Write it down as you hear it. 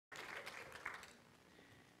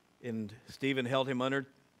And Stephen held him under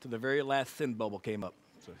to the very last sin bubble came up.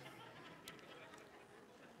 So.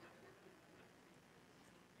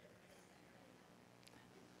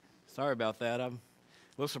 Sorry about that. I'm a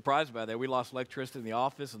little surprised by that. We lost electricity in the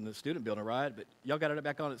office and the student building, right? But y'all got it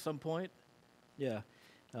back on at some point? Yeah.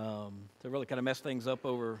 They really kind of messed things up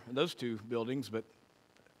over those two buildings, but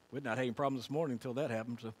we'd not had any problems this morning until that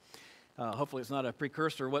happened. So hopefully it's not a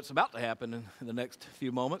precursor of what's about to happen in the next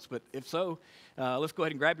few moments. But if so, let's go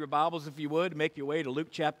ahead and grab your Bibles, if you would, make your way to Luke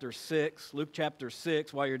chapter 6. Luke chapter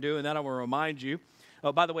 6. While you're doing that, I want to remind you.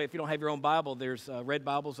 Oh, by the way, if you don't have your own Bible, there's red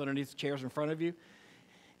Bibles underneath the chairs in front of you.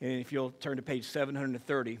 And if you'll turn to page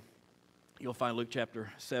 730, you'll find Luke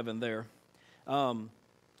chapter 7 there.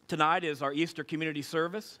 Tonight is our Easter community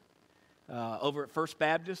service over at First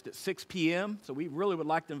Baptist at 6 p.m. So we really would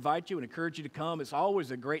like to invite you and encourage you to come. It's always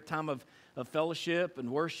a great time of fellowship and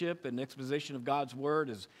worship and exposition of God's Word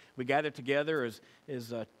as we gather together as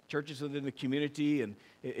churches within the community. And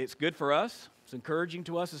it's good for us. It's encouraging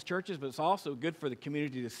to us as churches, but it's also good for the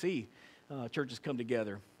community to see churches come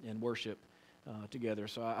together and worship together.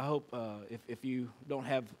 So I hope if you don't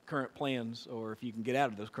have current plans or if you can get out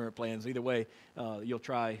of those current plans, either way, you'll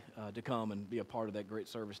try to come and be a part of that great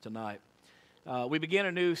service tonight. We begin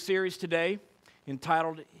a new series today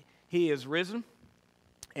entitled, He is Risen.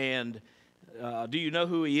 And do you know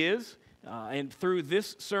who He is? And through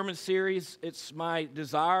this sermon series, it's my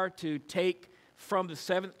desire to take from the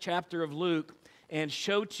 7th chapter of Luke and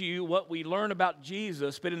show to you what we learn about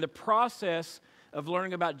Jesus, but in the process of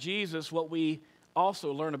learning about Jesus, what we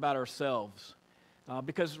also learn about ourselves.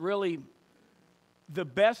 Because really, the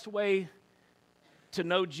best way to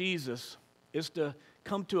know Jesus is to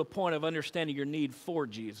come to a point of understanding your need for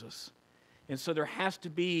Jesus. And so there has to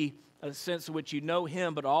be a sense in which you know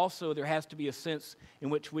Him, but also there has to be a sense in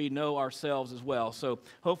which we know ourselves as well. So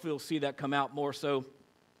hopefully we'll see that come out more so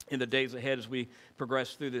in the days ahead as we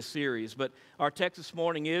progress through this series. But our text this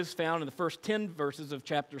morning is found in the first 10 verses of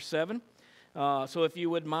chapter 7. So if you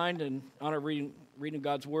would mind and honor reading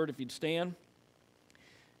God's Word, if you'd stand.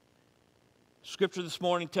 Scripture this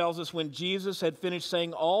morning tells us when Jesus had finished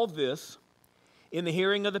saying all this in the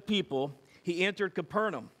hearing of the people, He entered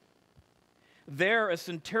Capernaum. There a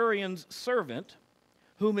centurion's servant,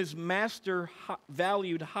 whom his master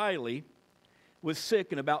valued highly, was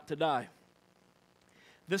sick and about to die.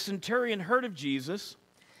 The centurion heard of Jesus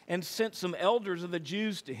and sent some elders of the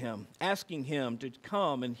Jews to Him, asking Him to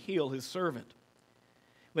come and heal his servant.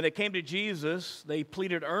 When they came to Jesus, they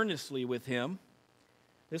pleaded earnestly with Him,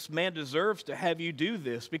 "This man deserves to have you do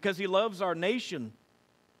this, because he loves our nation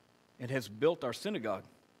and has built our synagogue."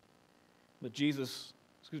 But Jesus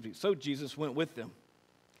went with them.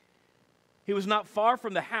 He was not far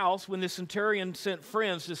from the house when the centurion sent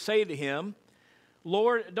friends to say to him,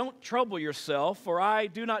 "Lord, don't trouble yourself, for I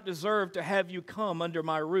do not deserve to have you come under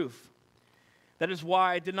my roof. That is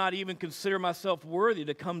why I did not even consider myself worthy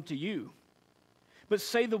to come to you. But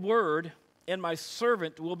say the word, and my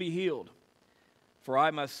servant will be healed. For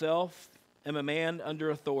I myself am a man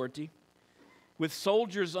under authority, with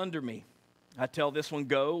soldiers under me. I tell this one,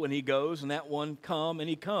 go, and he goes, and that one, come, and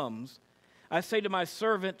he comes. I say to my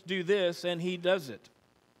servant, do this, and he does it."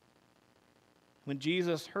 When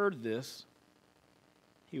Jesus heard this,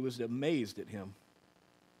 He was amazed at him.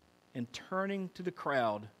 And turning to the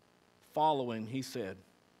crowd following, He said,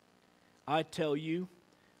 "I tell you,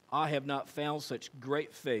 I have not found such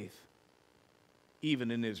great faith,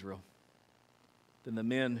 even in Israel." Then the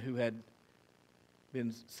men who had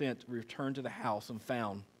been sent returned to the house and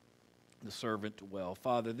found the servant well.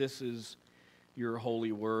 Father, this is your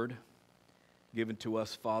holy word, given to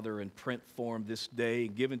us, Father, in print form this day,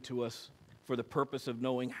 given to us for the purpose of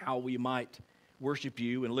knowing how we might worship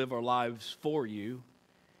you and live our lives for you.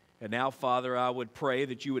 And now, Father, I would pray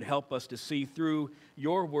that you would help us to see through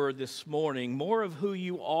your word this morning more of who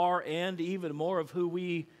you are and even more of who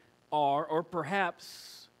we are, or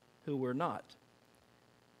perhaps who we're not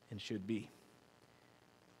and should be.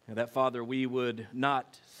 And that, Father, we would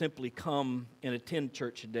not simply come and attend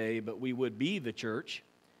church today, but we would be the church,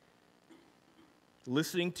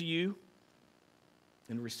 listening to you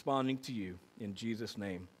and responding to you. In Jesus'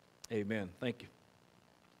 name, amen. Thank you.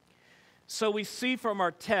 So we see from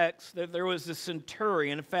our text that there was a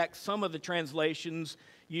centurion. In fact, some of the translations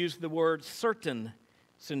use the word certain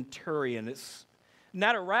centurion. It's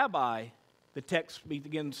not a rabbi the text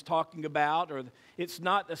begins talking about, or it's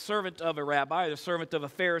not the servant of a rabbi, or the servant of a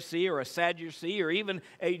Pharisee or a Sadducee or even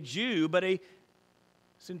a Jew, but a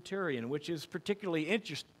centurion, which is particularly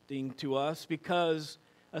interesting to us because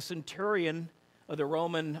a centurion of the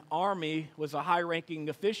Roman army was a high-ranking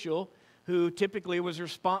official who typically was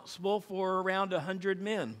responsible for around 100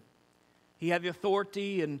 men. He had the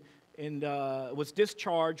authority and was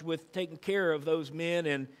discharged with taking care of those men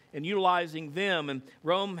and utilizing them. And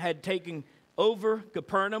Rome had taken over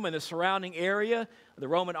Capernaum and the surrounding area. The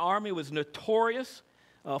Roman army was notorious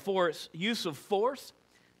for its use of force.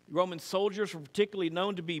 Roman soldiers were particularly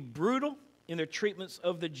known to be brutal in their treatments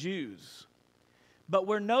of the Jews. But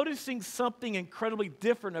we're noticing something incredibly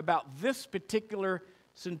different about this particular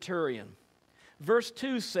centurion. Verse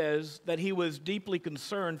 2 says that he was deeply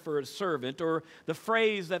concerned for his servant, or the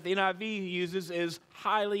phrase that the NIV uses is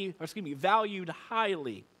valued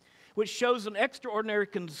highly, which shows an extraordinary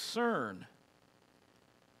concern.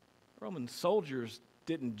 Roman soldiers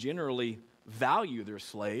didn't generally value their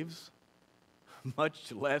slaves,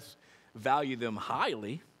 much less value them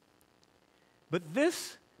highly. But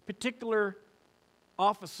this particular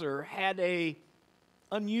officer had an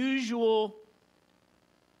unusual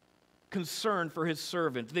concern for his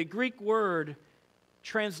servant. The Greek word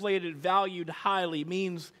translated valued highly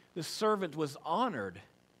means the servant was honored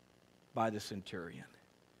by the centurion.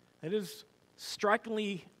 It is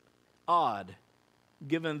strikingly odd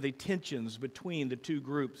given the tensions between the two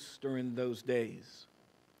groups during those days.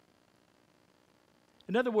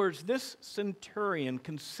 In other words, this centurion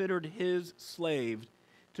considered his slave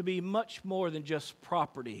to be much more than just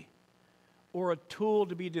property or a tool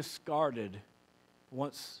to be discarded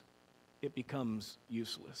once it becomes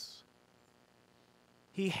useless.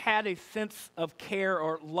 He had a sense of care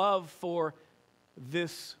or love for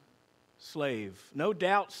this slave. No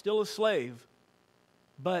doubt still a slave,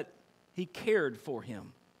 but he cared for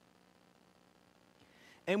him.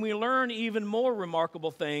 And we learn even more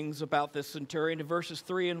remarkable things about this centurion in verses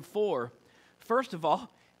 3 and 4. First of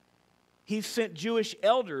all, he sent Jewish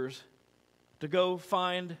elders to go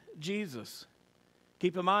find Jesus.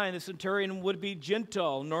 Keep in mind, the centurion would be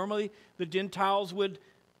Gentile. Normally, the Gentiles would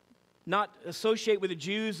not associate with the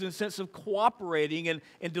Jews in the sense of cooperating and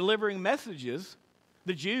delivering messages.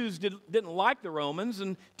 The Jews didn't like the Romans,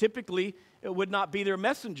 and typically it would not be their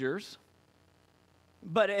messengers.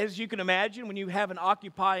 But as you can imagine, when you have an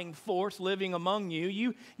occupying force living among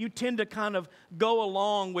you, you tend to kind of go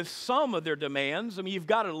along with some of their demands. I mean, you've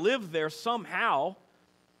got to live there somehow.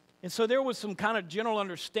 And so there was some kind of general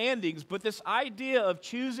understandings, but this idea of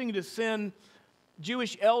choosing to send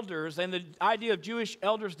Jewish elders and the idea of Jewish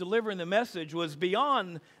elders delivering the message was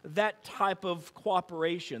beyond that type of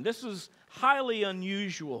cooperation. This was highly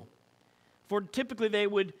unusual, for typically they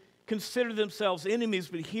would consider themselves enemies,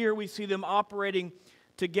 but here we see them operating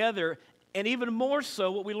together. And even more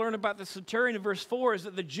so, what we learn about the centurion in verse 4 is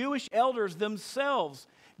that the Jewish elders themselves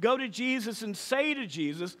go to Jesus and say to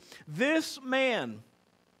Jesus, "This man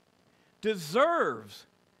deserves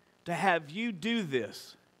to have you do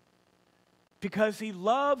this because he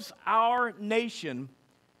loves our nation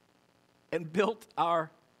and built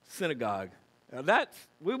our synagogue." Now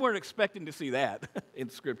we weren't expecting to see that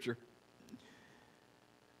in Scripture.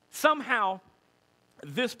 Somehow,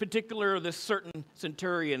 this certain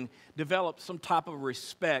centurion developed some type of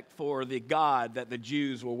respect for the God that the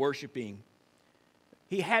Jews were worshiping.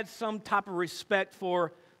 He had some type of respect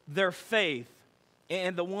for their faith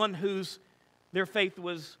and the one whose their faith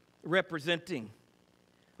was representing.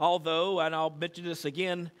 Although, and I'll mention this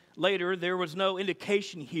again later, there was no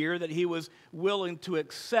indication here that he was willing to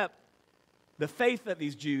accept the faith that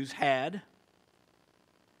these Jews had.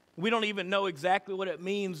 We don't even know exactly what it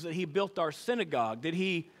means that he built our synagogue. Did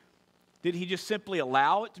he just simply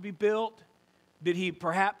allow it to be built? Did he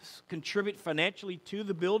perhaps contribute financially to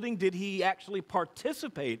the building? Did he actually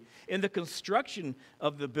participate in the construction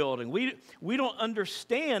of the building? We don't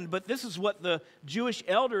understand, but this is what the Jewish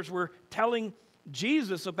elders were telling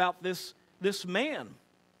Jesus about this man.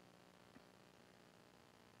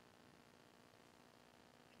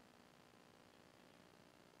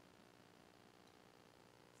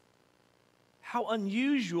 How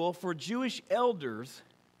unusual for Jewish elders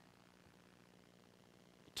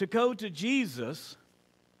to go to Jesus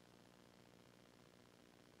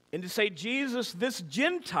and to say, "Jesus, this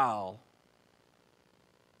Gentile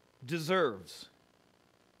deserves."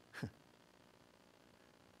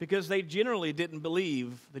 Because they generally didn't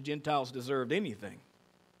believe the Gentiles deserved anything.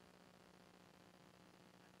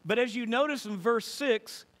 But as you notice in verse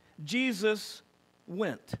 6, Jesus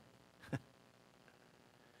went.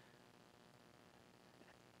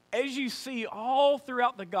 As you see all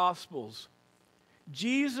throughout the Gospels,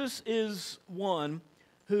 Jesus is one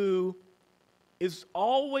who is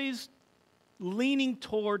always leaning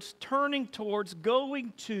towards, turning towards,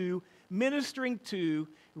 going to, ministering to,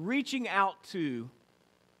 reaching out to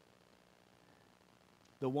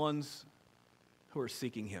the ones who are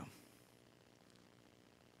seeking him.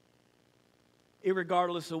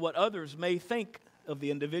 irregardless of what others may think of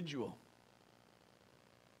the individual.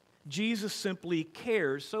 Jesus simply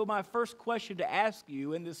cares. So my first question to ask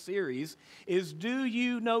you in this series is, do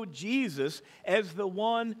you know Jesus as the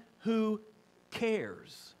one who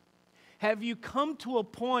cares? Have you come to a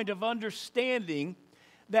point of understanding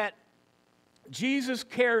that Jesus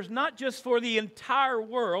cares not just for the entire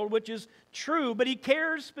world, which is true, but he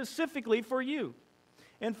cares specifically for you,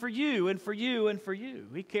 and for you, and for you, and for you.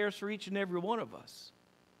 He cares for each and every one of us.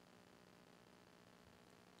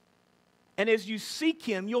 And as you seek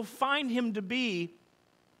him, you'll find him to be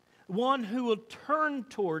one who will turn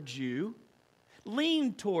towards you,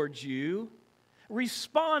 lean towards you,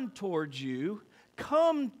 respond towards you,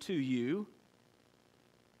 come to you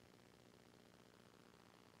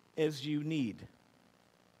as you need.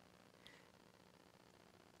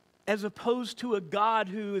 As opposed to a God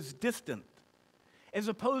who is distant. As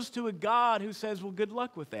opposed to a God who says, well, good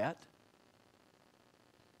luck with that.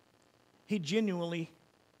 He genuinely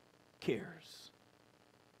cares.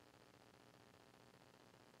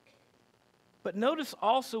 But notice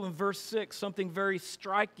also in verse 6 something very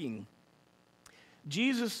striking.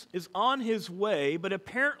 Jesus is on his way, but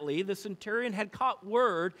apparently the centurion had caught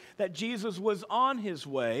word that Jesus was on his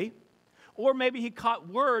way, or maybe he caught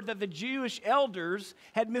word that the Jewish elders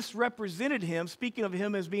had misrepresented him, speaking of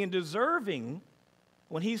him as being deserving,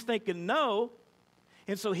 when he's thinking no.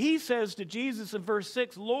 And so he says to Jesus in verse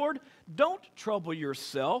 6, Lord, don't trouble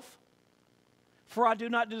yourself, for I do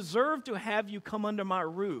not deserve to have you come under my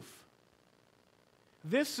roof.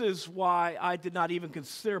 This is why I did not even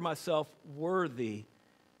consider myself worthy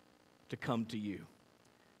to come to you.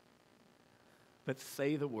 But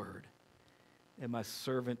say the word, and my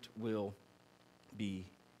servant will be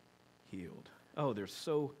healed. Oh, there's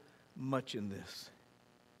so much in this.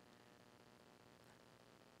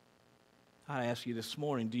 I ask you this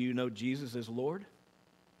morning, do you know Jesus as Lord?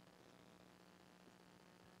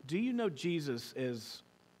 Do you know Jesus as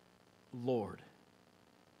Lord?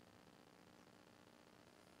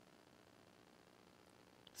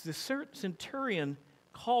 The centurion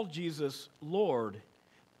called Jesus Lord.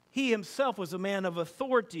 He himself was a man of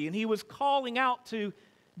authority, and he was calling out to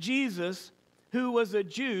Jesus, who was a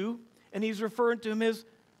Jew, and he's referring to him as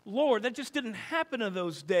Lord. That just didn't happen in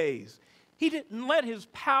those days. He didn't let his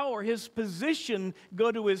power, his position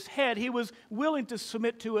go to his head. He was willing to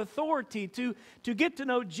submit to authority. To get to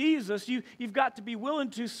know Jesus, you've got to be willing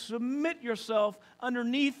to submit yourself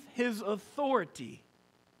underneath his authority.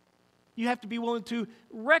 You have to be willing to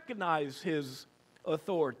recognize his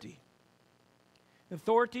authority.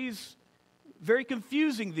 Authority is very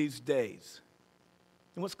confusing these days.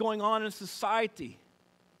 And what's going on in society.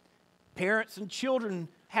 Parents and children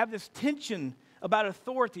have this tension about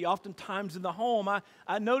authority, oftentimes in the home.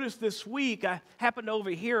 I noticed this week, I happened to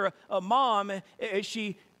overhear a mom, as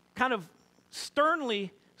she kind of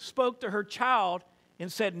sternly spoke to her child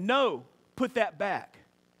and said, no, put that back.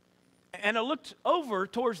 And I looked over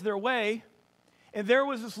towards their way, and there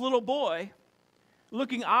was this little boy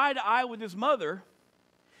looking eye to eye with his mother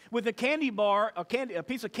with a candy bar, a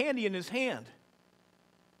piece of candy in his hand.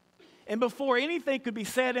 And before anything could be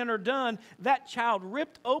said and or done, that child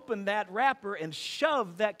ripped open that wrapper and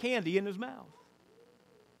shoved that candy in his mouth.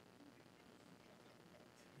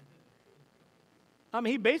 I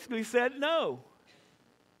mean, he basically said no.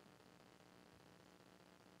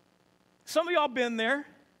 Some of y'all been there.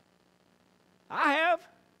 I have.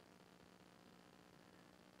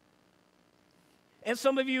 And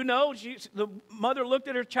some of you know, the mother looked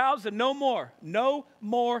at her child and said, no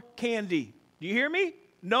more candy. Do you hear me?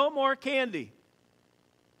 No more candy.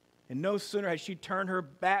 And no sooner had she turned her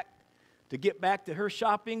back to get back to her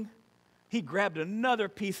shopping, he grabbed another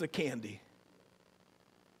piece of candy.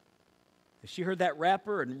 And she heard that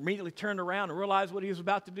wrapper and immediately turned around and realized what he was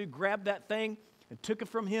about to do, grabbed that thing and took it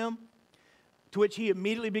from him, to which he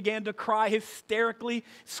immediately began to cry hysterically,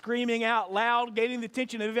 screaming out loud, gaining the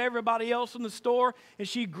attention of everybody else in the store. And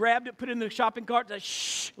she grabbed it, put it in the shopping cart, and said,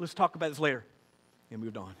 shh, let's talk about this later, and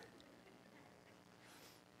moved on.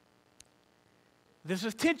 There's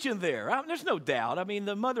a tension there. There's no doubt. I mean,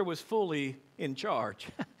 the mother was fully in charge.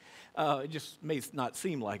 It just may not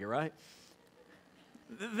seem like it, right?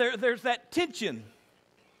 There's that tension.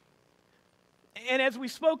 And as we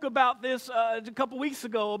spoke about this a couple weeks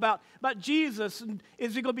ago, about Jesus, and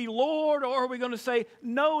is he going to be Lord, or are we going to say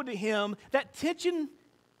no to him? That tension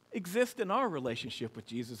exists in our relationship with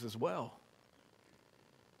Jesus as well.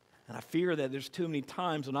 And I fear that there's too many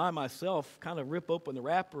times when I myself kind of rip open the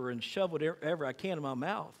wrapper and shove whatever I can in my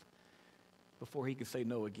mouth before he can say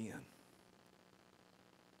no again.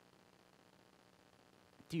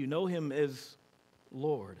 Do you know him as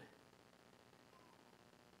Lord?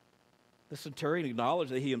 The centurion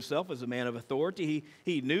acknowledged that he himself was a man of authority.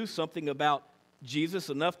 He knew something about Jesus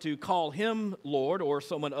enough to call him Lord or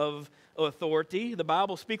someone of authority. The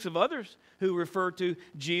Bible speaks of others who referred to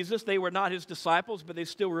Jesus. They were not his disciples, but they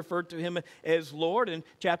still referred to him as Lord. In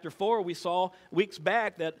chapter 4, we saw weeks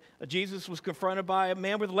back that Jesus was confronted by a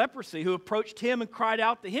man with leprosy who approached him and cried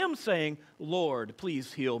out to him saying, "Lord,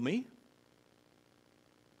 please heal me."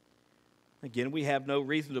 Again, we have no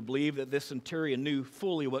reason to believe that this centurion knew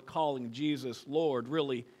fully what calling Jesus Lord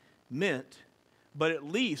really meant. But at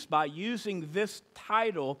least by using this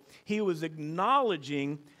title, he was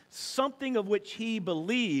acknowledging something of which he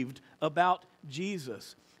believed about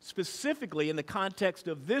Jesus. Specifically, in the context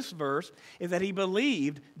of this verse, is that he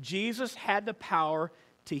believed Jesus had the power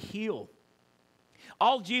to heal.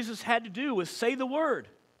 All Jesus had to do was say the word,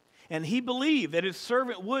 and he believed that his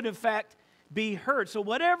servant would, in fact, be heard. So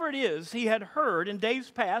whatever it is he had heard in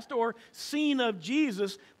days past or seen of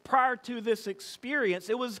Jesus prior to this experience,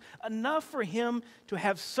 it was enough for him to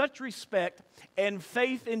have such respect and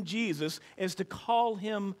faith in Jesus as to call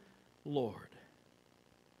him Lord.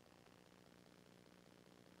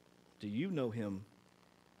 Do you know him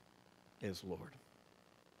as Lord?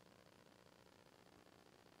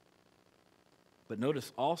 But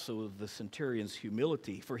notice also the centurion's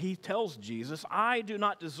humility, for he tells Jesus, "I do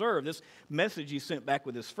not deserve," this message he sent back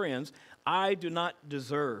with his friends, "I do not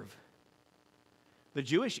deserve." The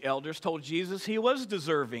Jewish elders told Jesus he was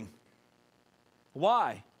deserving.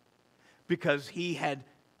 Why? Because he had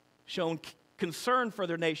shown concern for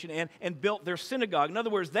their nation and built their synagogue. In other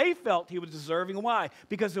words, they felt he was deserving. Why?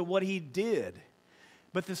 Because of what he did.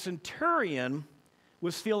 But the centurion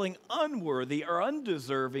was feeling unworthy or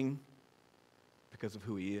undeserving because of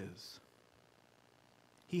who he is.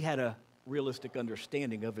 He had a realistic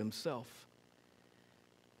understanding of himself.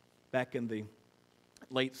 Back in the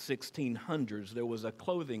late 1600s, there was a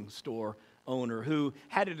clothing store owner who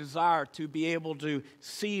had a desire to be able to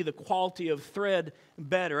see the quality of thread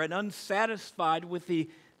better, and unsatisfied with the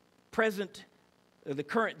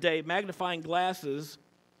current day magnifying glasses,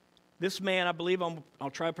 this man, I believe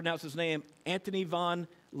I'll try to pronounce his name, Anthony von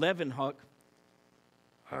Leeuwenhoek.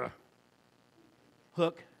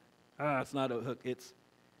 It's not a hook,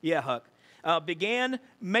 Hook. Began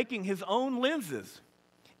making his own lenses,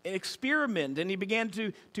 experiment, and he began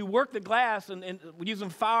to work the glass and using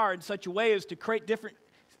fire in such a way as to create different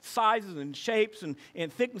sizes and shapes and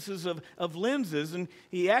thicknesses of lenses, and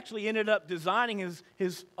he actually ended up designing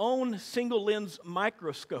his own single lens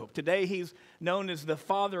microscope. Today he's known as the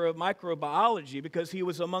father of microbiology because he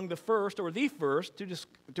was among the first or the first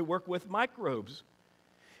to work with microbes,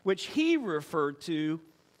 which he referred to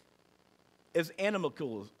as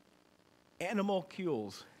animalcules,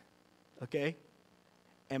 okay?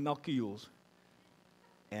 Animalcules.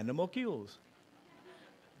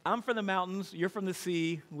 I'm from the mountains, you're from the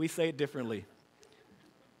sea, we say it differently.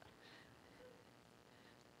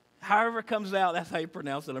 However it comes out, that's how you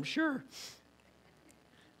pronounce it, I'm sure.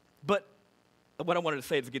 But what I wanted to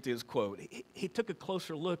say is get to his quote. He took a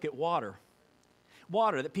closer look at water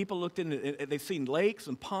that people looked in, they've seen lakes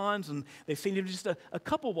and ponds, and they've seen just a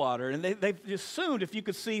cup of water, and they've assumed if you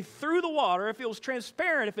could see through the water, if it was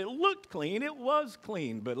transparent, if it looked clean, it was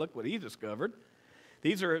clean. But look what he discovered.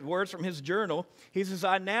 These are words from his journal. He says,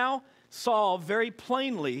 "I now saw very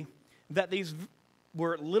plainly that these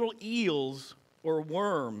were little eels or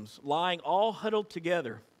worms lying all huddled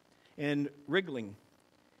together and wriggling,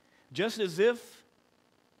 just as if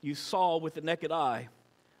you saw with the naked eye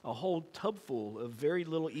a whole tubful of very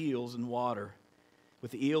little eels in water, with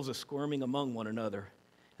the eels squirming among one another,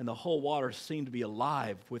 and the whole water seemed to be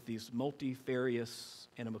alive with these multifarious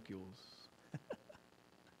animalcules."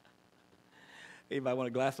 Anybody want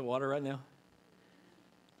a glass of water right now?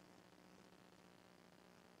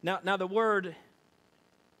 Now the word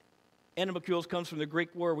animalcules comes from the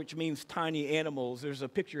Greek word which means tiny animals. There's a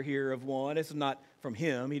picture here of one. This is not from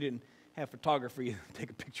him. He didn't have photography to take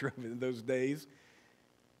a picture of it in those days.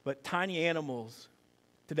 But tiny animals,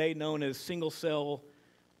 today known as single-cell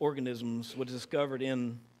organisms, was discovered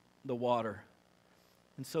in the water.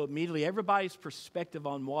 And so immediately everybody's perspective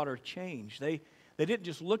on water changed. They didn't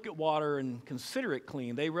just look at water and consider it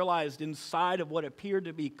clean. They realized inside of what appeared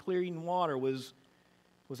to be clean water was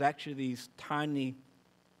actually these tiny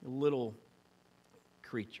little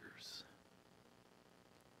creatures.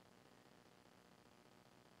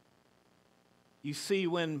 You see,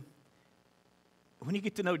 when you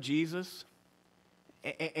get to know Jesus,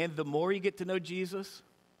 and the more you get to know Jesus,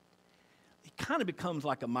 it kind of becomes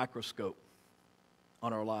like a microscope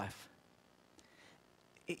on our life.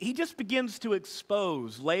 He just begins to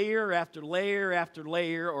expose layer after layer after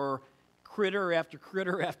layer, or critter after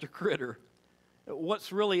critter after critter,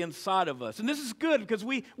 what's really inside of us. And this is good because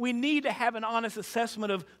we need to have an honest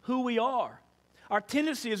assessment of who we are. Our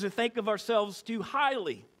tendency is to think of ourselves too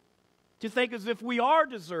highly, to think as if we are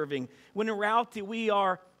deserving, when in reality we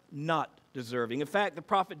are not deserving. In fact, the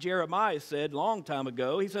prophet Jeremiah said a long time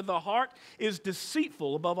ago, he said, "The heart is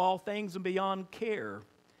deceitful above all things and beyond care.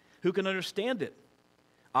 Who can understand it?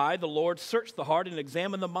 I, the Lord, search the heart and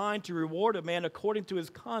examine the mind to reward a man according to his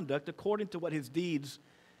conduct, according to what his deeds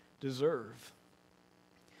deserve."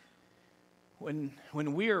 When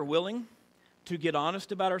we are willing to get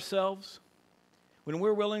honest about ourselves, when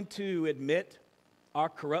we're willing to admit our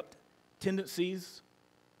corrupt tendencies,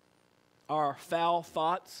 our foul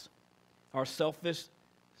thoughts, our selfish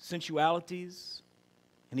sensualities,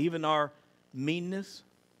 and even our meanness,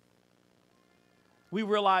 we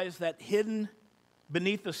realize that hidden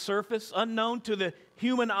beneath the surface, unknown to the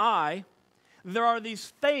human eye, there are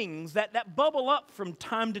these things that bubble up from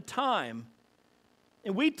time to time.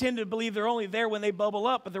 And we tend to believe they're only there when they bubble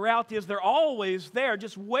up, but the reality is they're always there,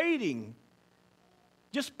 just waiting,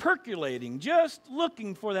 just percolating, just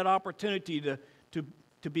looking for that opportunity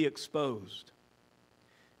to be exposed.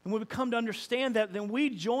 And when we come to understand that, then we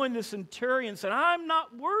join the centurion and say, "I'm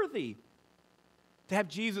not worthy to have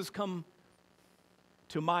Jesus come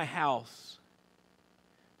to my house,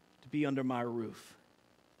 to be under my roof."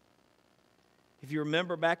 If you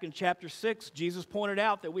remember back in chapter 6, Jesus pointed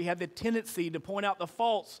out that we have the tendency to point out the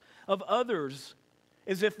faults of others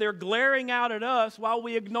as if they're glaring out at us while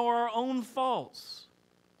we ignore our own faults.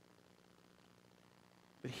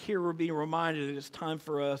 But here we're being reminded that it's time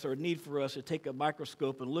for us, or a need for us, to take a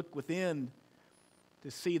microscope and look within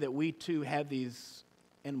to see that we too have these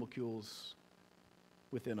animalcules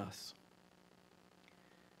within us,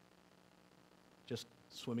 just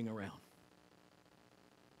swimming around.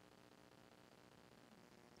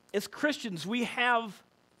 As Christians, we have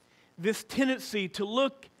this tendency to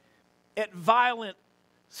look at violent,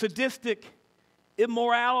 sadistic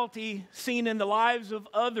immorality seen in the lives of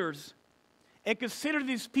others and consider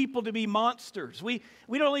these people to be monsters. We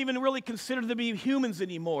don't even really consider them to be humans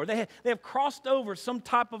anymore. They have crossed over some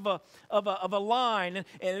type of a line,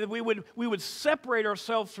 and we would separate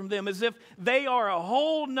ourselves from them as if they are a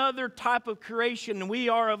whole nother type of creation and we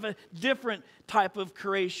are of a different type of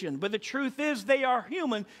creation. But the truth is they are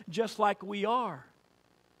human just like we are.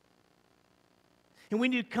 And we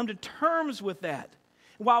need to come to terms with that.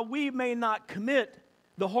 While we may not commit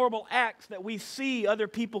the horrible acts that we see other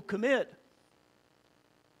people commit,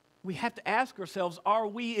 we have to ask ourselves, are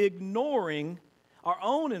we ignoring our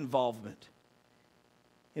own involvement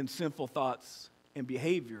in sinful thoughts and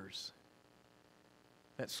behaviors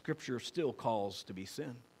that Scripture still calls to be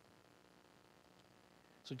sin?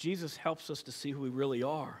 So Jesus helps us to see who we really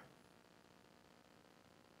are.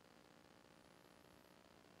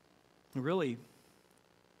 And really,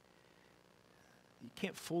 you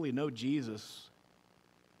can't fully know Jesus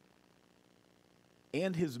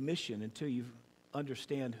and his mission until you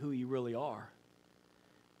understand who you really are,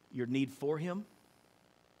 your need for him,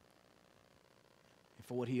 and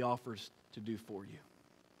for what he offers to do for you.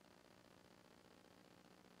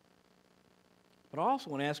 But I also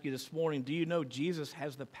want to ask you this morning, do you know Jesus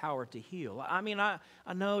has the power to heal? I mean, I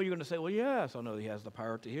know you're going to say, well, yes, I know he has the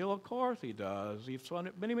power to heal. Of course he does. He's done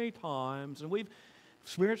it many, many times, and we've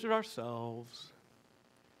experienced it ourselves.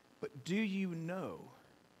 But do you know?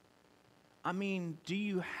 I mean, do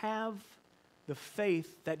you have the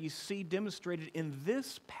faith that you see demonstrated in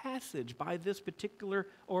this passage by this particular,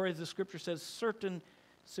 or as the Scripture says, certain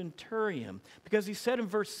centurion? Because he said in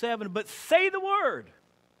verse 7, "But say the word,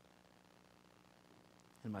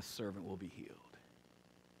 and my servant will be healed."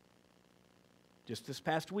 Just this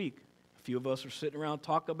past week, a few of us are sitting around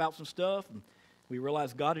talking about some stuff, and we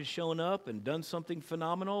realized God had shown up and done something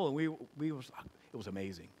phenomenal, and it was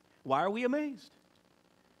amazing. Why are we amazed?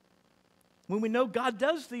 When we know God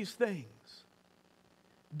does these things.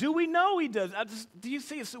 Do we know he does? Do you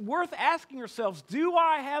see? It's worth asking ourselves, do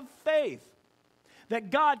I have faith that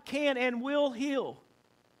God can and will heal?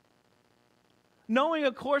 Knowing,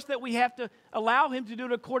 of course, that we have to allow him to do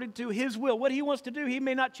it according to his will. What he wants to do, he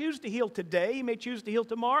may not choose to heal today. He may choose to heal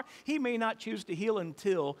tomorrow. He may not choose to heal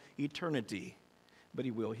until eternity, but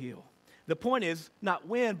he will heal. The point is not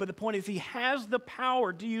when, but the point is he has the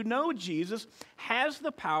power. Do you know Jesus has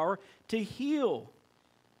the power to heal?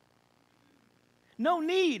 No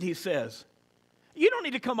need, he says. You don't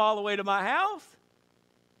need to come all the way to my house.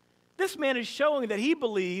 This man is showing that he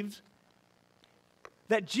believes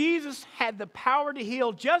that Jesus had the power to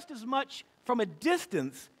heal just as much from a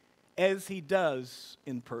distance as he does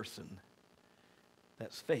in person.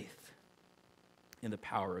 That's faith in the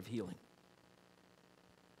power of healing.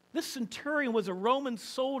 This centurion was a Roman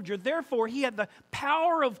soldier. Therefore, he had the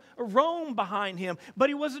power of Rome behind him, but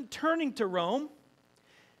he wasn't turning to Rome.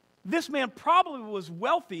 This man probably was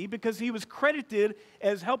wealthy because he was credited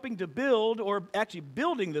as helping to build or actually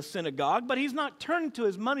building the synagogue, but he's not turning to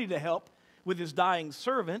his money to help with his dying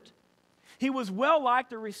servant. He was well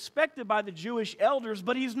liked or respected by the Jewish elders,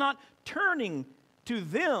 but he's not turning to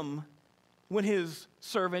them when his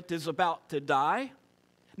servant is about to die.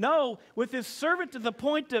 No, with his servant to the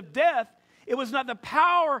point of death, it was not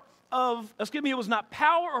power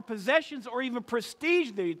or possessions or even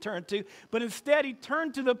prestige that he turned to, but instead he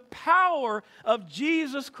turned to the power of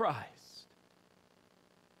Jesus Christ.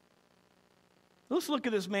 Let's look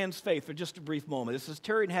at this man's faith for just a brief moment. This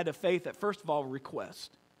centurion had a faith that, first of all,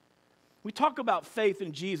 request. We talk about faith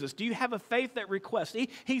in Jesus. Do you have a faith that requests?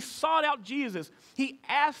 He sought out Jesus. He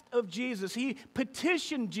asked of Jesus. He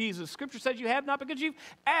petitioned Jesus. Scripture says you have not because you've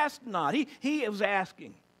asked not. He was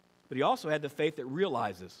asking. But he also had the faith that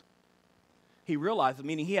realizes. He realized,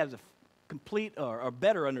 meaning he has a complete or a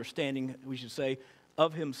better understanding, we should say,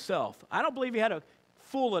 of himself. I don't believe he had a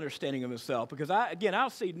full understanding of himself because,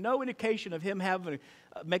 I'll see no indication of him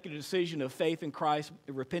making a decision of faith in Christ,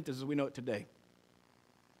 repentance as we know it today.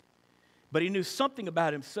 But he knew something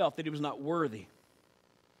about himself that he was not worthy.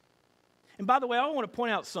 And by the way, I want to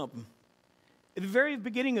point out something. At the very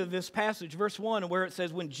beginning of this passage, verse 1, where it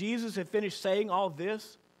says, when Jesus had finished saying all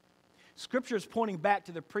this, Scripture is pointing back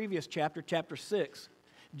to the previous chapter, chapter 6,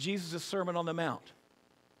 Jesus' Sermon on the Mount.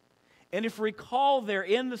 And if you recall there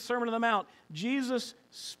in the Sermon on the Mount, Jesus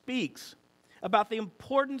speaks about the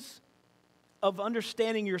importance of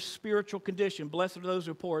understanding your spiritual condition. Blessed are those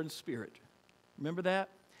who are poor in spirit. Remember that?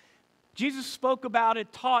 Jesus spoke about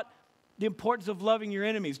it, taught the importance of loving your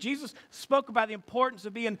enemies. Jesus spoke about the importance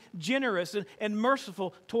of being generous and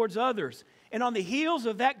merciful towards others. And on the heels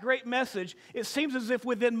of that great message, it seems as if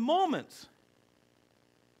within moments,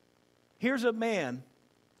 here's a man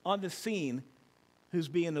on the scene who's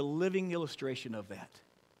being a living illustration of that.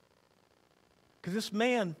 Because this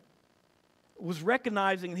man was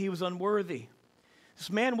recognizing he was unworthy. This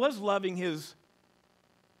man was loving his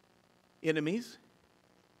enemies.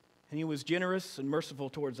 And he was generous and merciful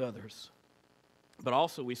towards others. But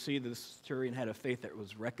also we see that the centurion had a faith that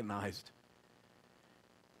was recognized.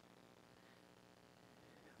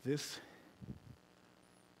 This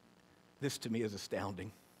to me is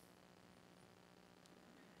astounding.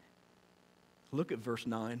 Look at verse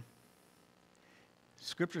 9.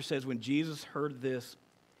 Scripture says, when Jesus heard this,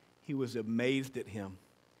 he was amazed at him.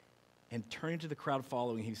 And turning to the crowd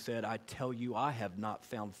following, he said, I tell you, I have not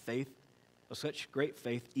found faith of such great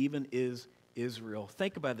faith, even is Israel.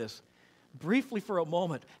 Think about this briefly for a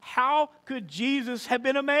moment. How could Jesus have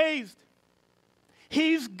been amazed?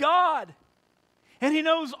 He's God, and he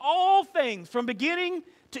knows all things from beginning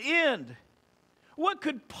to end. What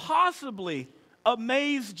could possibly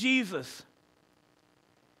amaze Jesus?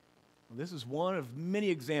 Well, this is one of many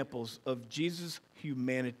examples of Jesus'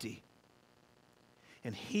 humanity.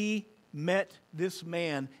 And he met this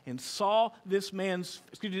man and saw this man's,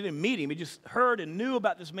 he didn't meet him, he just heard and knew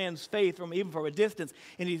about this man's faith even from a distance,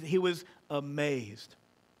 and he was amazed.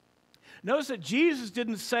 Notice that Jesus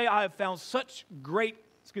didn't say, I have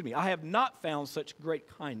not found such great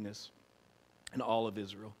kindness in all of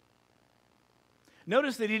Israel.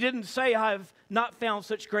 Notice that he didn't say, I have not found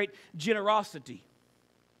such great generosity.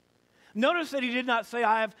 Notice that he did not say,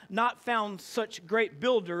 I have not found such great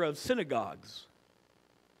builder of synagogues.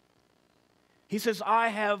 He says, I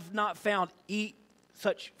have not found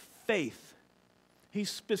such faith.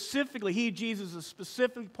 Jesus is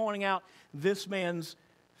specifically pointing out this man's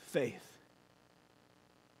faith.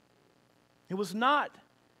 It was not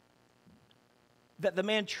that the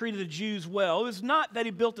man treated the Jews well. It was not that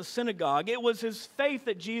he built a synagogue. It was his faith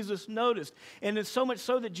that Jesus noticed. And it's so much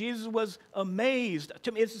so that Jesus was amazed.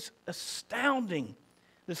 To me, it's astounding,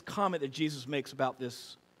 this comment that Jesus makes about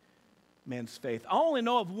this man's faith. I only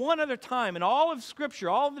know of one other time in all of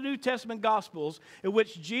Scripture, all of the New Testament Gospels, in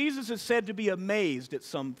which Jesus is said to be amazed at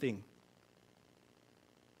something.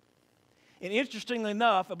 And interestingly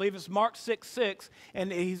enough, I believe it's Mark 6:6,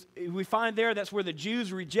 and we find there that's where the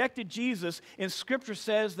Jews rejected Jesus, and Scripture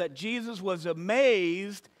says that Jesus was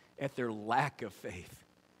amazed at their lack of faith.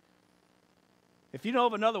 If you know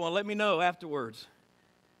of another one, let me know afterwards.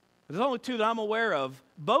 There's only two that I'm aware of.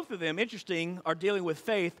 Both of them, interesting, are dealing with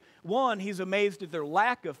faith. One, he's amazed at their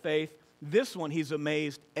lack of faith. This one, he's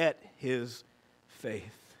amazed at his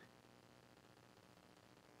faith.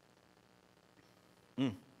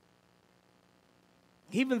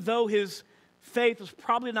 Even though his faith was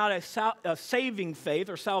probably not a saving faith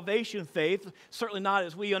or salvation faith, certainly not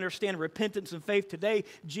as we understand repentance and faith today.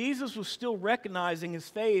 Jesus was still recognizing his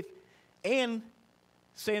faith and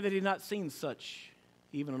saying that he had not seen such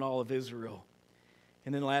even in all of Israel.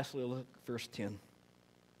 And then lastly, look at verse 10.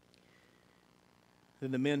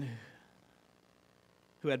 Then the men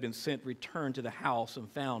who had been sent returned to the house and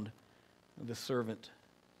found the servant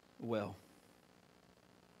well.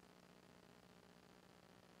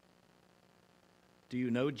 Do you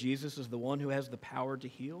know Jesus is the one who has the power to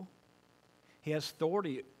heal? He has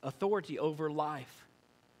authority over life.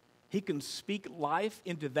 He can speak life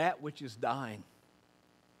into that which is dying.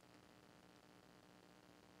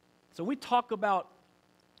 So we talk about,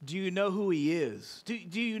 do you know who he is?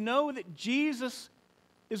 Do you know that Jesus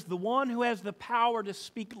is the one who has the power to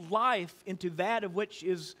speak life into that of which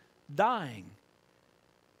is dying?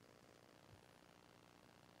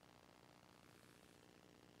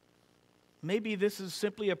 Maybe this is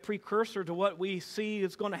simply a precursor to what we see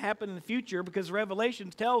is going to happen in the future, because Revelation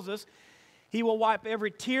tells us he will wipe every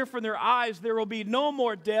tear from their eyes. There will be no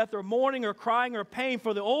more death or mourning or crying or pain,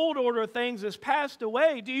 for the old order of things has passed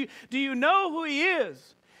away. Do you know who he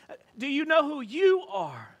is? Do you know who you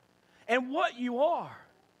are and what you are?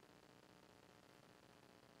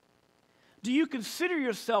 Do you consider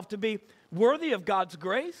yourself to be worthy of God's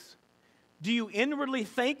grace? Do you inwardly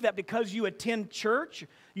think that because you attend church,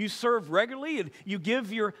 you serve regularly, and you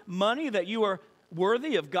give your money, that you are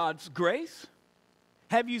worthy of God's grace?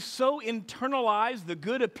 Have you so internalized the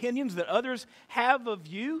good opinions that others have of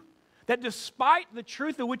you that despite the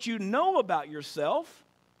truth of which you know about yourself,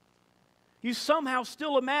 you somehow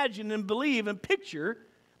still imagine and believe and picture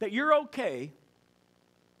that you're okay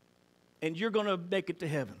and you're going to make it to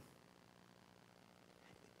heaven?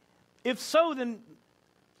 If so, then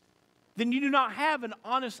you do not have an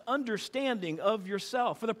honest understanding of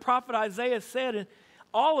yourself. For the prophet Isaiah said, and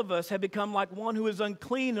all of us have become like one who is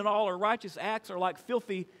unclean, and all our righteous acts are like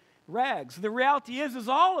filthy rags. The reality is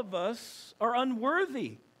all of us are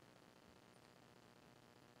unworthy.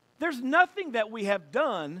 There's nothing that we have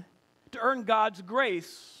done to earn God's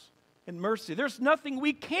grace and mercy. There's nothing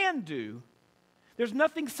we can do. There's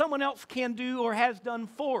nothing someone else can do or has done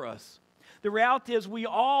for us. The reality is we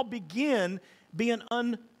all begin being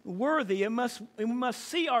unworthy, and we must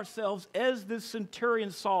see ourselves as this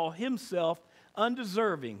centurion saw himself,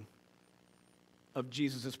 undeserving of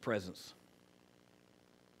Jesus' presence.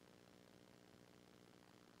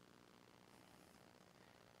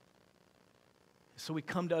 So we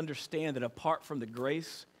come to understand that apart from the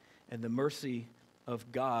grace and the mercy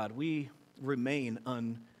of God, we remain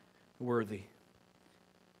unworthy.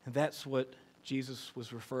 And that's what Jesus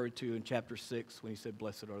was referred to in chapter 6 when he said,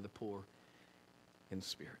 "Blessed are the poor in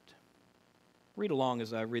spirit." Read along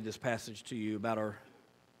as I read this passage to you about our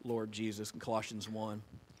Lord Jesus in Colossians 1.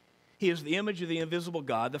 He is the image of the invisible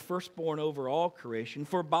God, the firstborn over all creation.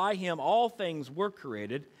 For by him all things were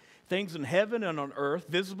created, things in heaven and on earth,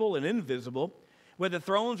 visible and invisible, whether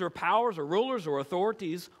thrones or powers or rulers or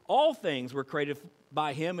authorities, all things were created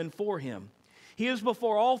by him and for him. He is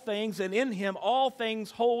before all things, and in him all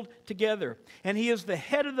things hold together. And he is the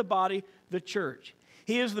head of the body, the church.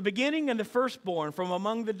 He is the beginning and the firstborn from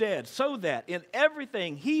among the dead, so that in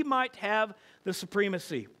everything he might have the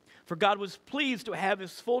supremacy. For God was pleased to have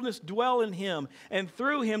his fullness dwell in him, and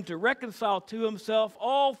through him to reconcile to himself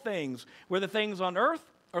all things, whether things on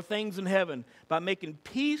earth or things in heaven, by making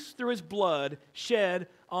peace through his blood shed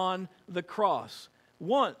on the cross.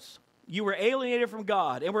 Once you were alienated from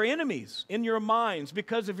God and were enemies in your minds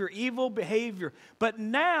because of your evil behavior. But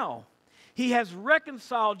now he has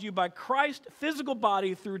reconciled you by Christ's physical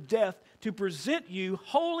body through death to present you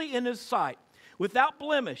holy in his sight, without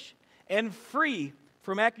blemish and free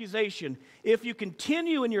from accusation, if you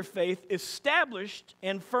continue in your faith, established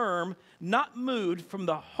and firm, not moved from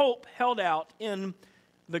the hope held out in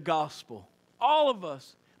the gospel. All of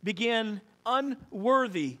us begin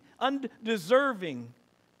unworthy, undeserving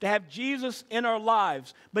to have Jesus in our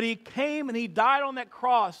lives. But he came and he died on that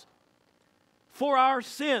cross for our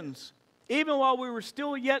sins. Even while we were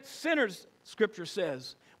still yet sinners, Scripture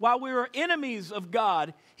says. While we were enemies of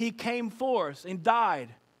God, he came for us and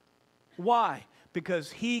died. Why?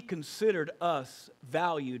 Because he considered us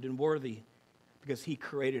valued and worthy, because he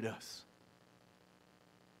created us.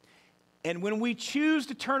 And when we choose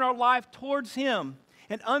to turn our life towards him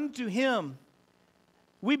and unto him,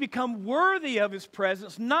 we become worthy of his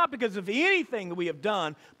presence, not because of anything that we have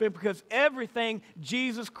done, but because everything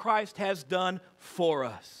Jesus Christ has done for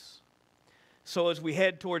us. So as we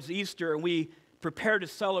head towards Easter and we prepare to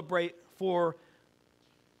celebrate for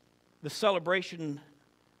the celebration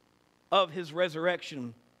of his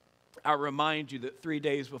resurrection, I remind you that 3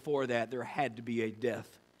 days before that, there had to be a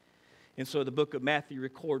death. And so the book of Matthew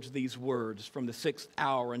records these words: from the 6th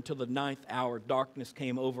hour until the 9th hour, darkness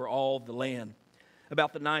came over all the land.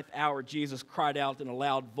 About the 9th hour, Jesus cried out in a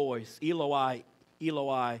loud voice, Eloi,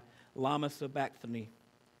 Eloi, lama sabachthani,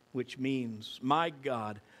 which means, my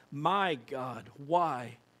God,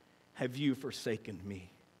 why have you forsaken me?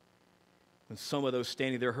 When some of those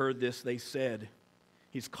standing there heard this, they said,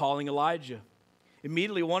 he's calling Elijah.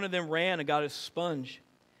 Immediately one of them ran and got a sponge.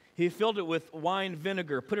 He filled it with wine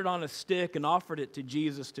vinegar, put it on a stick, and offered it to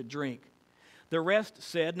Jesus to drink. The rest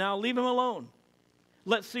said, now leave him alone.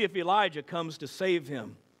 Let's see if Elijah comes to save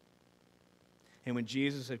him. And when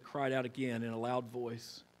Jesus had cried out again in a loud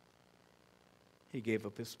voice, he gave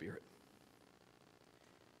up his spirit.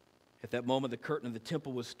 At that moment, the curtain of the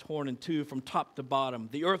temple was torn in two from top to bottom.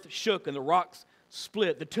 The earth shook and the rocks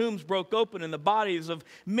split. The tombs broke open and the bodies of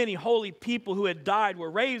many holy people who had died were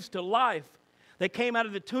raised to life. They came out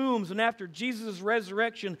of the tombs, and after Jesus'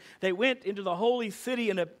 resurrection, they went into the holy city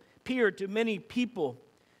and appeared to many people.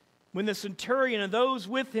 When the centurion and those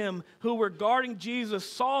with him who were guarding Jesus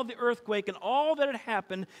saw the earthquake and all that had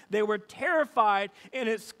happened, they were terrified and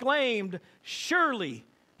exclaimed, surely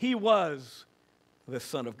he was the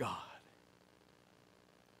Son of God.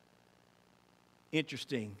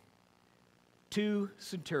 Interesting. 2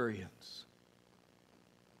 centurions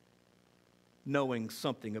knowing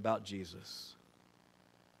something about Jesus.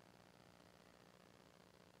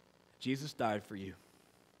 Jesus died for you.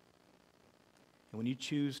 And when you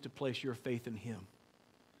choose to place your faith in him,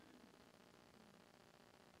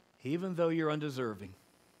 even though you're undeserving,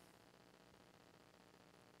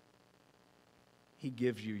 he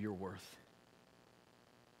gives you your worth.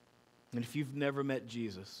 And if you've never met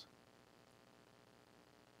Jesus,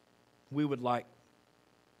 we would like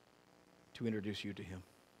to introduce you to him.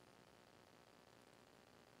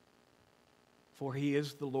 For he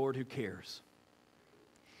is the Lord who cares.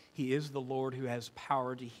 He is the Lord who has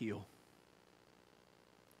power to heal.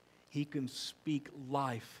 He can speak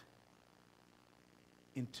life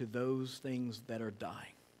into those things that are dying.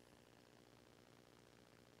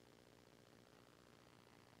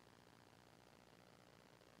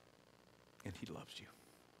 And he loves you.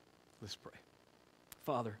 Let's pray.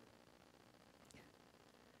 Father,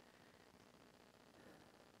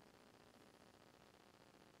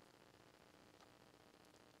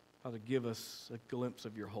 give us a glimpse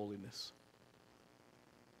of your holiness.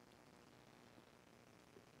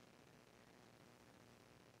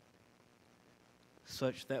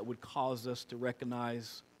 Such that would cause us to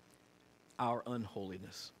recognize our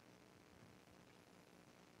unholiness.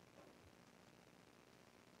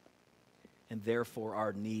 And therefore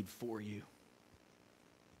our need for you.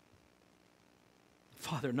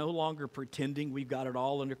 Father, no longer pretending we've got it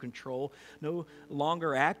all under control, no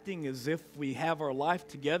longer acting as if we have our life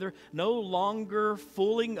together, no longer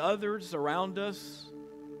fooling others around us.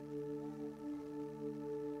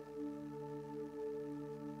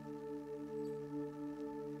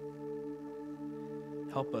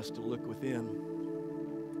 Help us to look within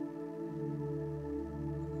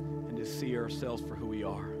and to see ourselves for who we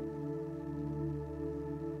are.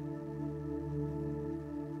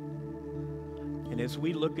 And as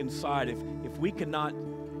we look inside, if we cannot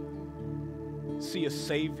see a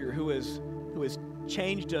Savior who has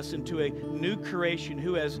changed us into a new creation,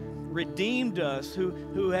 who has redeemed us,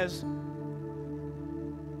 who has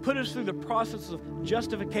put us through the process of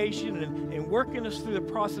justification and working us through the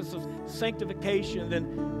process of sanctification,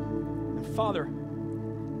 then Father,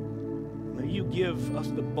 may you give us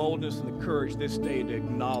the boldness and the courage this day to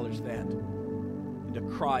acknowledge that and to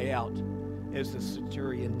cry out as the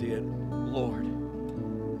centurion did, Lord.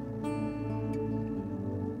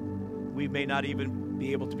 We may not even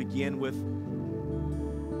be able to begin with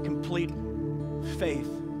complete faith,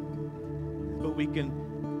 but we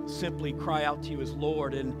can simply cry out to you as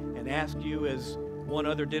Lord and ask you, as one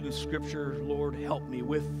other did in Scripture, Lord, help me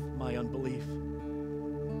with my unbelief.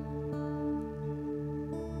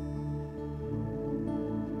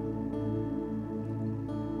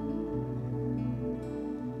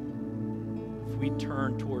 If we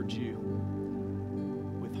turn towards you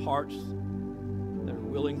with hearts that are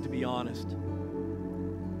willing to be honest,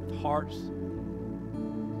 with hearts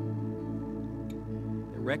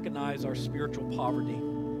that recognize our spiritual poverty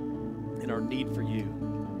and our need for you,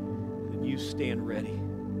 then you stand ready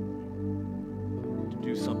to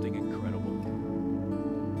do something incredible.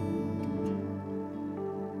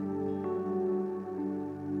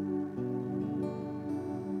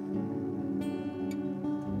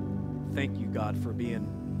 Thank you, God, for being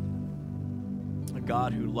a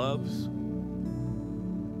God who loves,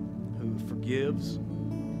 who forgives,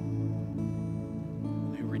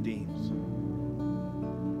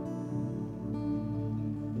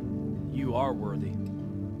 you are worthy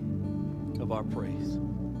of our praise.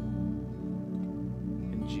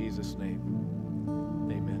 In Jesus' name,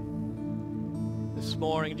 amen. This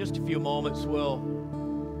morning, in just a few moments, we'll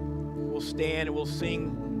stand and we'll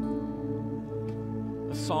sing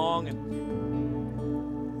a song. And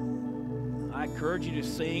I encourage you to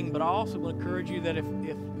sing, but I also will encourage you that if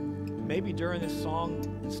maybe during this song,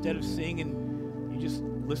 instead of singing, you just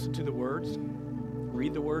listen to the words,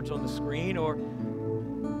 read the words on the screen, or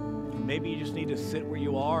maybe you just need to sit where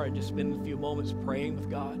you are and just spend a few moments praying with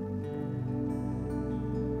God.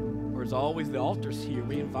 Or as always, the altar's here.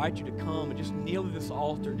 We invite you to come and just kneel at this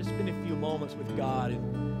altar, just spend a few moments with God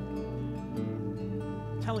and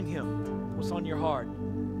telling Him what's on your heart.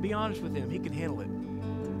 Be honest with Him. He can handle it.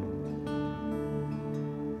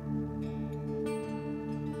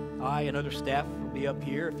 I and other staff will be up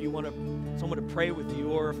here if you want someone to pray with you,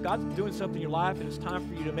 or if God's doing something in your life and it's time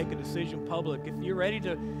for you to make a decision public. If you're ready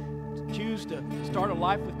to choose to start a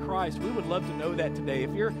life with Christ, we would love to know that today.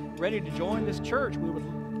 If you're ready to join this church, we would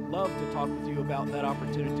love to talk with you about that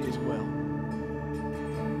opportunity as well.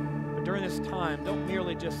 But during this time, don't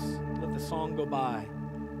merely just let the song go by.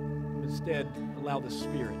 Instead, allow the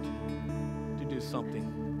Spirit to do something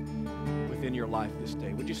within your life this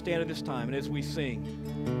day. Would you stand at this time? And as we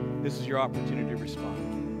sing, this is your opportunity to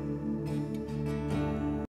respond.